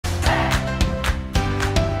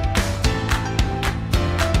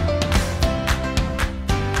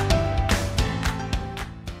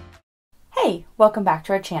Welcome back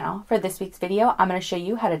to our channel. For this week's video, I'm going to show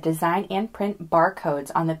you how to design and print barcodes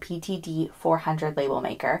on the PT-D400 label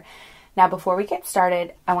maker. Now, before we get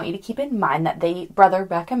started, I want you to keep in mind that Brother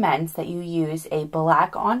recommends that you use a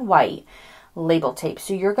black on white label tape.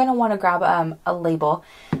 So you're going to want to grab a label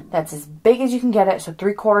that's as big as you can get it, so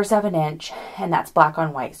 3/4 of an inch, and that's black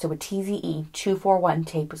on white. So a TZE-241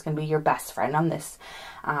 tape is going to be your best friend on this.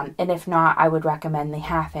 And if not, I would recommend the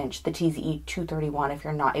 1/2 inch, the TZE-231, if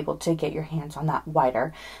you're not able to get your hands on that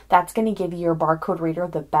wider. That's going to give your barcode reader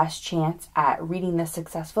the best chance at reading this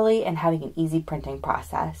successfully and having an easy printing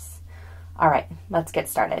process. All right, let's get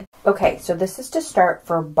started. Okay, so this is to start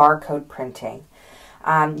for barcode printing.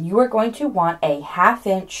 You are going to want a 1/2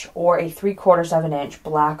 inch or a 3/4 of an inch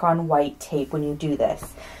black on white tape when you do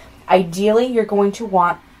this. Ideally, you're going to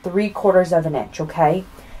want 3/4 of an inch, okay?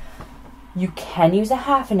 You can use a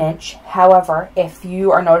 1/2 inch. However, if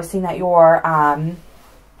you are noticing that your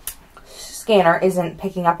scanner isn't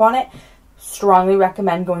picking up on it, strongly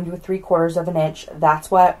recommend going to a 3/4 of an inch. That's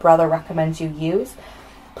what Brother recommends you use.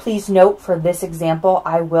 Please note, for this example,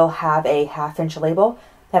 I will have a 1/2 inch label.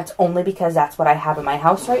 That's only because that's what I have in my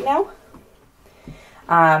house right now.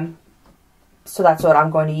 So that's what I'm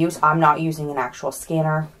going to use. I'm not using an actual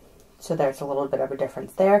scanner, so there's a little bit of a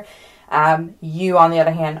difference there. You, on the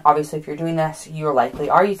other hand, obviously if you're doing this, you likely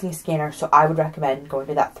are using a scanner, so I would recommend going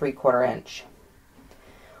to that 3/4 inch.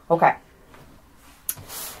 Okay.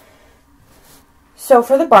 So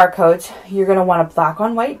for the barcodes, you're going to want a black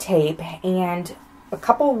on white tape, and a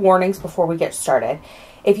couple warnings before we get started.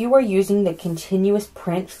 If you are using the continuous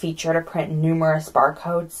print feature to print numerous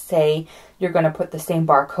barcodes, say you're going to put the same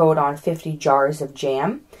barcode on 50 jars of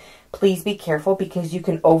jam, please be careful because you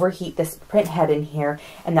can overheat this print head in here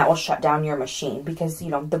and that will shut down your machine because,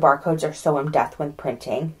 you know, the barcodes are so in depth when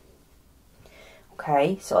printing.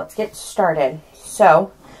 Okay, so let's get started.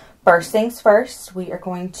 So, first things first, we are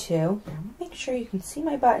going to make sure you can see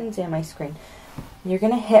my buttons and my screen. You're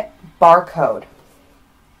going to hit barcode.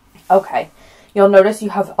 Okay, you'll notice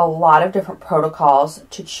you have a lot of different protocols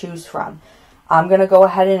to choose from. I'm going to go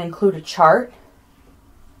ahead and include a chart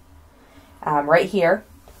right here.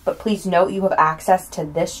 But please note you have access to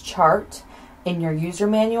this chart in your user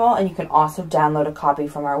manual, and you can also download a copy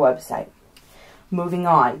from our website. Moving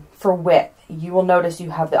on, for width, you will notice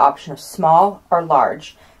you have the option of small or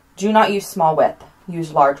large. Do not use small width,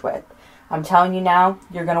 use large width. I'm telling you now,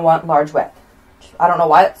 you're going to want large width. I don't know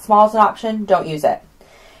why small is an option, don't use it.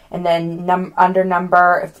 And then under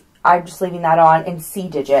number, if I'm just leaving that on, and C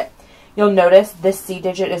digit. You'll notice this C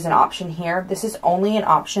digit is an option here. This is only an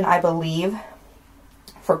option, I believe,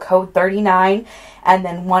 for code 39, and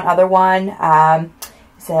then one other one,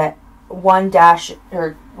 is it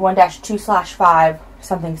 1-2/5,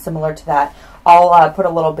 something similar to that. I'll put a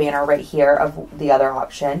little banner right here of the other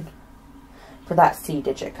option for that C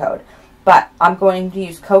digit code. But I'm going to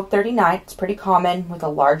use code 39. It's pretty common with a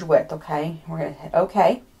large width, okay? We're going to hit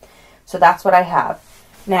OK. So that's what I have.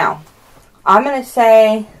 Now, I'm going to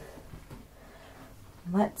say,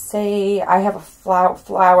 let's say I have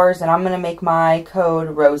flowers, and I'm going to make my code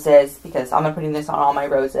roses because I'm going to put this on all my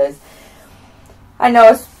roses. I know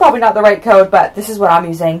it's probably not the right code, but this is what I'm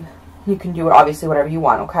using. You can do it obviously whatever you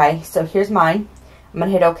want, okay? So here's mine. I'm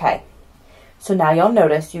going to hit OK. So now you'll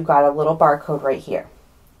notice you've got a little barcode right here.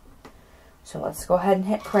 So let's go ahead and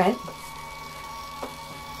hit print.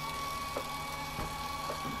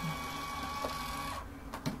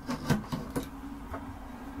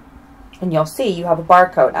 And you'll see you have a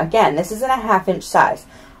barcode. Again, this isn't a 1/2 inch size.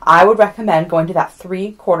 I would recommend going to that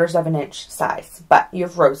 3/4 of an inch size, but you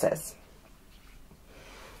have roses.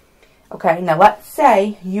 Okay, now let's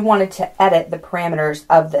say you wanted to edit the parameters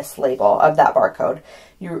of this label, of that barcode.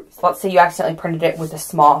 Let's say you accidentally printed it with a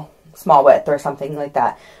small width or something like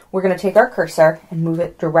that. We're going to take our cursor and move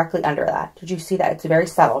it directly under that. Did you see that? It's very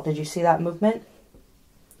subtle. Did you see that movement?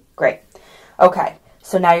 Great. Okay,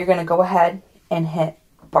 so now you're going to go ahead and hit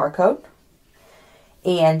barcode.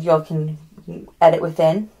 And you can edit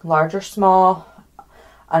within, large or small,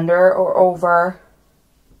 under or over,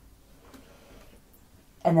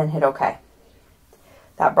 and then hit OK.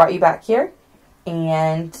 That brought you back here,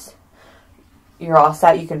 and you're all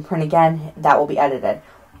set. You can print again. That will be edited.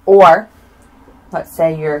 Or, let's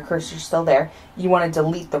say your cursor's still there. You want to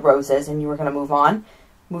delete the roses, and you were going to move on.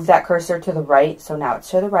 Move that cursor to the right, so now it's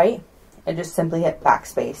to the right, and just simply hit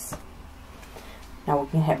backspace. Now we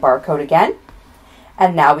can hit barcode again.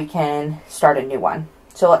 And now we can start a new one.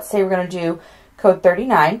 So let's say we're going to do code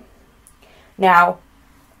 39. Now,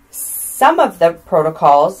 some of the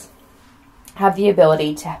protocols have the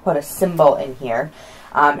ability to put a symbol in here.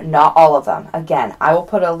 Not all of them. Again, I will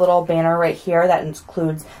put a little banner right here that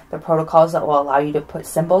includes the protocols that will allow you to put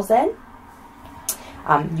symbols in.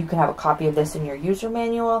 You can have a copy of this in your user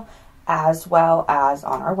manual as well as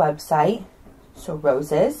on our website. So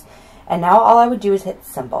roses. And now all I would do is hit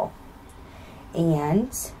symbol. And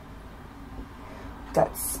we've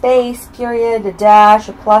got space, period, a dash,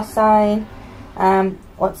 a plus sign.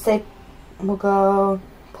 Let's say we'll go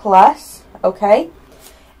plus, okay?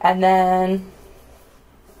 And then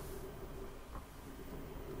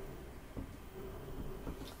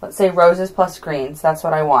let's say roses plus greens. That's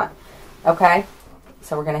what I want, okay?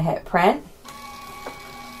 So we're going to hit print.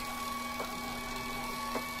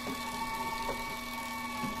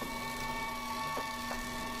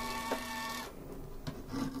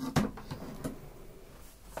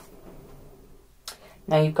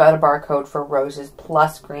 Now you've got a barcode for roses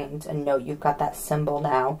plus greens, and note you've got that symbol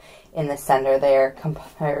now in the center there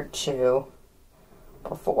compared to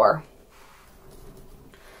before.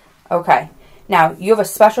 Okay, now you have a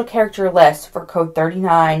special character list for code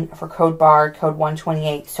 39, for CODABAR, code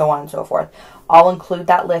 128, so on and so forth. I'll include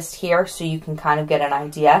that list here so you can kind of get an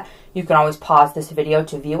idea. You can always pause this video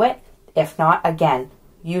to view it. If not, again,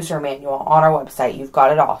 user manual on our website. You've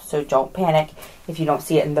got it all, so don't panic if you don't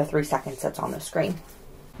see it in the 3 seconds that's on the screen.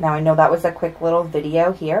 Now, I know that was a quick little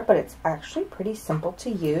video here, but it's actually pretty simple to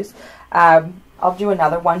use. I'll do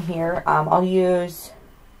another one here. I'll use,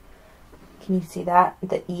 can you see that?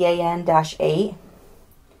 The EAN-8.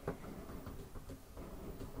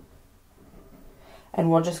 And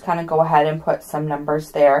we'll just kind of go ahead and put some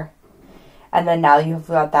numbers there. And then now you've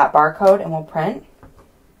got that barcode, and we'll print.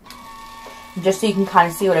 Just so you can kind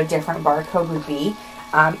of see what a different barcode would be.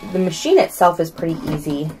 The machine itself is pretty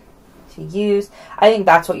easy to use. I think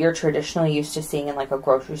that's what you're traditionally used to seeing in like a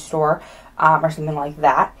grocery store or something like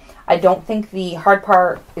that. I don't think the hard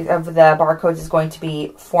part of the barcodes is going to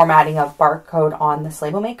be formatting of barcode on this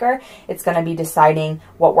label maker. It's going to be deciding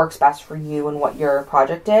what works best for you and what your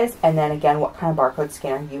project is, and then again what kind of barcode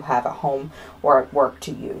scanner you have at home or at work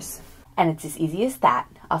to use. And it's as easy as that.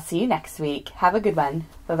 I'll see you next week. Have a good one.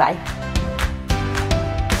 Bye-bye.